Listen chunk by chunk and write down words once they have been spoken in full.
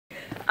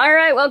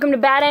Alright, welcome to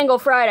Bad Angle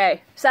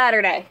Friday.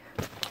 Saturday.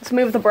 Let's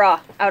move the bra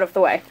out of the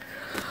way.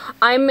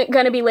 I'm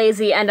gonna be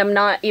lazy and I'm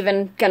not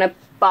even gonna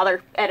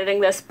bother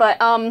editing this, but,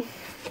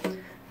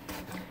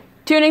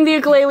 tuning the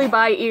ukulele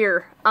by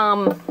ear.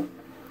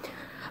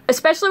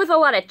 Especially with a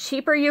lot of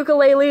cheaper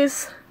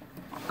ukuleles.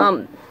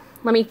 Let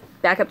me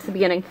back up to the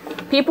beginning.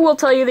 People will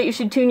tell you that you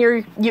should tune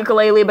your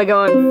ukulele by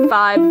going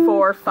 5,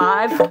 4,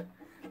 5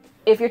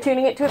 if you're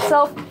tuning it to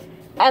itself.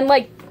 And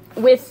like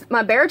with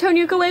my baritone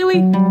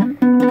ukulele,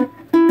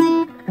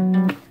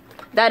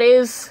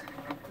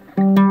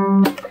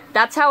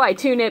 that's how I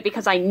tune it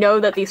because I know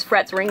that these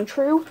frets ring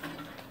true.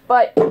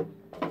 But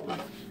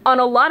on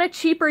a lot of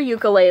cheaper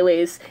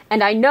ukuleles,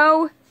 and I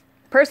know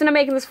the person I'm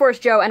making this for is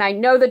Joe, and I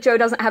know that Joe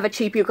doesn't have a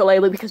cheap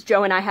ukulele because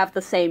Joe and I have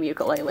the same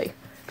ukulele,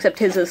 except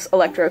his is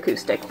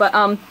electroacoustic. But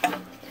on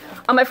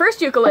my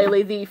first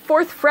ukulele, the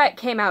 4th fret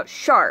came out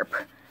sharp,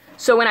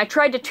 so when I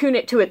tried to tune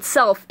it to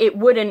itself, it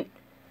wouldn't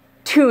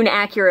tune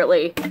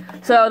accurately.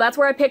 So that's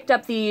where I picked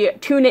up the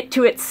tune it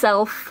to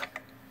itself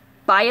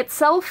by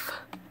itself.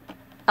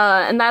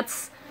 And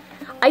that's,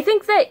 I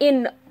think that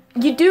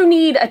you do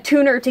need a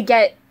tuner to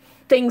get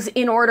things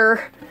in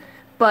order,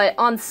 but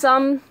on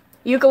some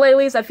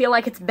ukuleles I feel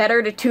like it's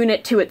better to tune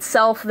it to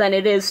itself than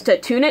it is to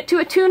tune it to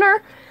a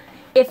tuner.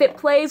 If it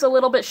plays a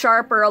little bit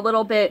sharp or a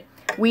little bit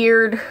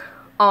weird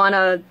on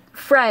a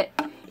fret,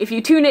 if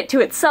you tune it to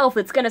itself,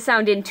 it's gonna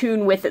sound in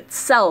tune with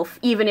itself,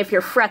 even if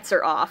your frets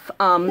are off.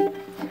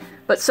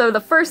 But so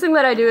the first thing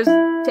that I do is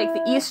take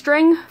the E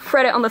string,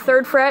 fret it on the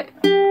 3rd fret,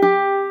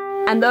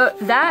 and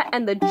that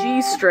and the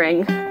G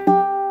string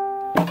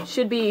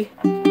should be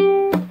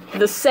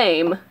the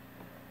same.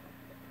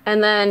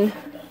 And then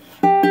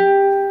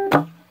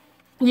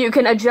you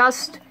can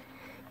adjust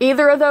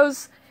either of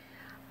those.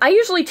 I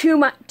usually tune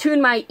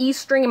my E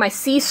string and my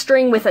C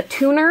string with a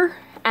tuner,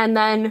 and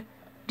then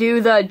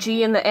do the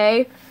G and the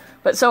A.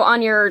 But so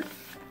on your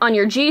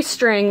G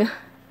string,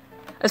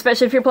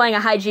 especially if you're playing a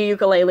high G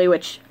ukulele,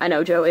 which I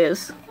know Joe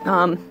is,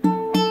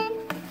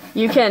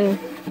 you can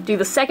do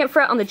the 2nd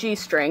fret on the G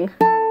string.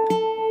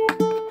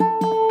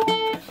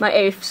 My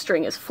A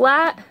string is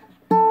flat.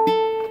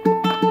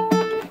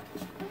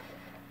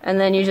 And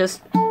then you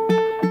just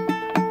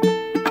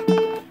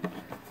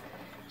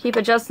keep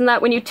adjusting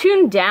that. When you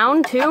tune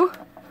down, too,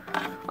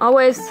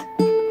 always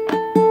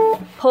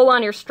pull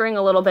on your string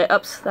a little bit.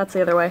 Oops, that's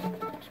the other way.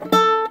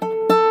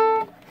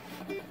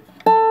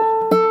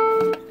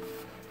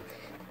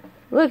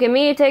 Look at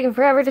me, taking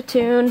forever to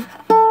tune.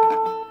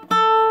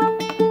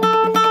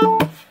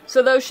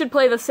 So those should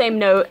play the same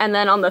note, and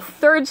then on the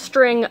 3rd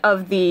string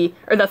of the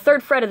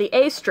 3rd fret of the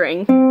A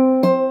string,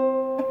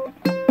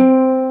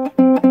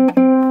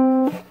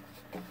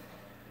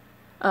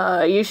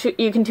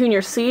 you can tune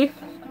your C.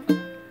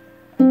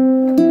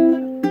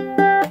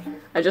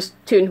 I just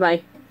tuned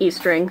my E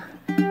string.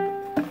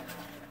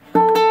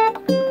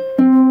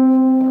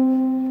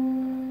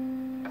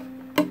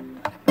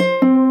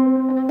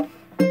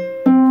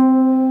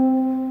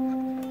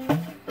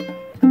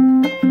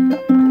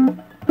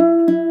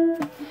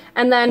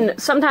 And then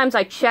sometimes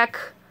I check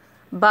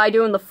by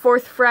doing the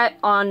 4th fret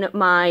on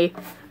my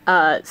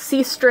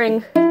C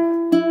string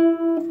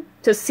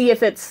to see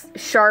if it's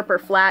sharp or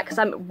flat, because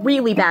I'm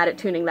really bad at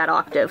tuning that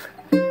octave.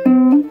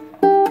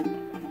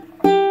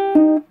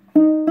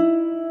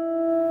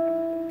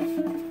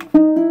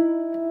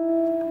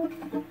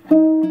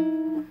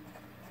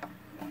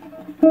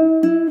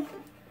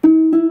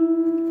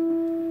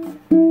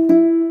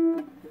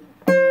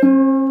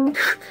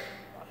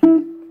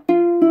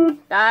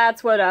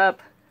 That's what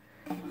up.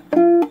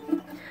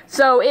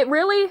 So it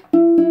really,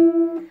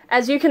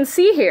 as you can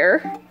see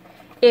here,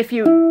 if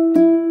you're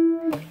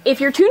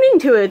tuning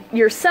to it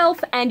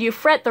yourself and you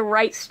fret the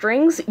right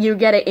strings, you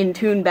get it in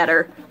tune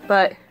better.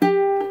 But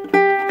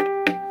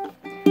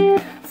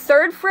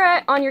 3rd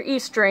fret on your E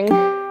string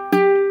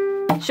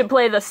should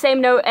play the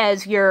same note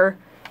as your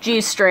G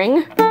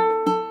string.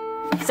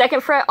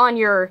 2nd fret on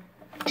your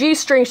G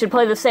string should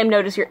play the same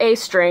note as your A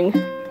string.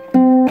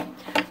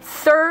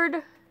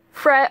 3rd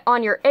fret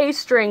on your A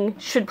string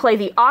should play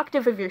the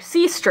octave of your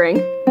C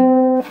string,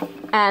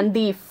 and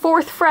the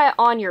 4th fret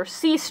on your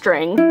C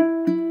string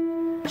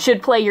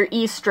should play your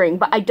E string,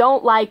 but I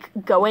don't like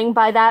going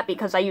by that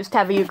because I used to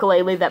have a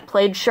ukulele that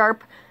played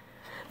sharp.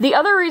 The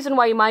other reason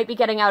why you might be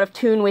getting out of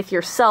tune with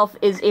yourself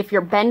is if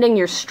you're bending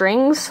your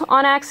strings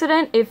on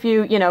accident. If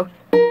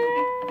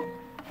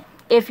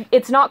if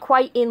it's not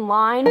quite in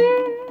line,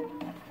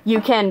 you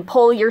can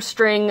pull your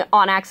string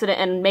on accident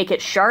and make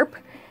it sharp.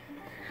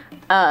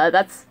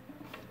 That's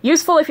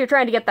useful if you're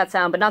trying to get that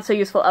sound, but not so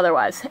useful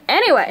otherwise.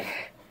 Anyway,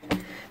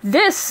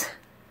 this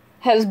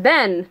has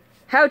been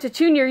How to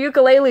Tune Your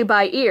Ukulele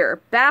by Ear,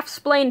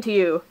 Baffsplained to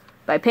you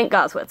by Pink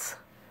Goswitz.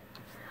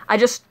 I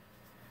just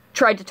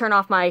tried to turn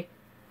off my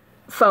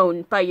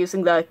phone by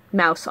using the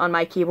mouse on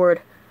my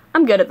keyboard.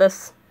 I'm good at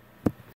this.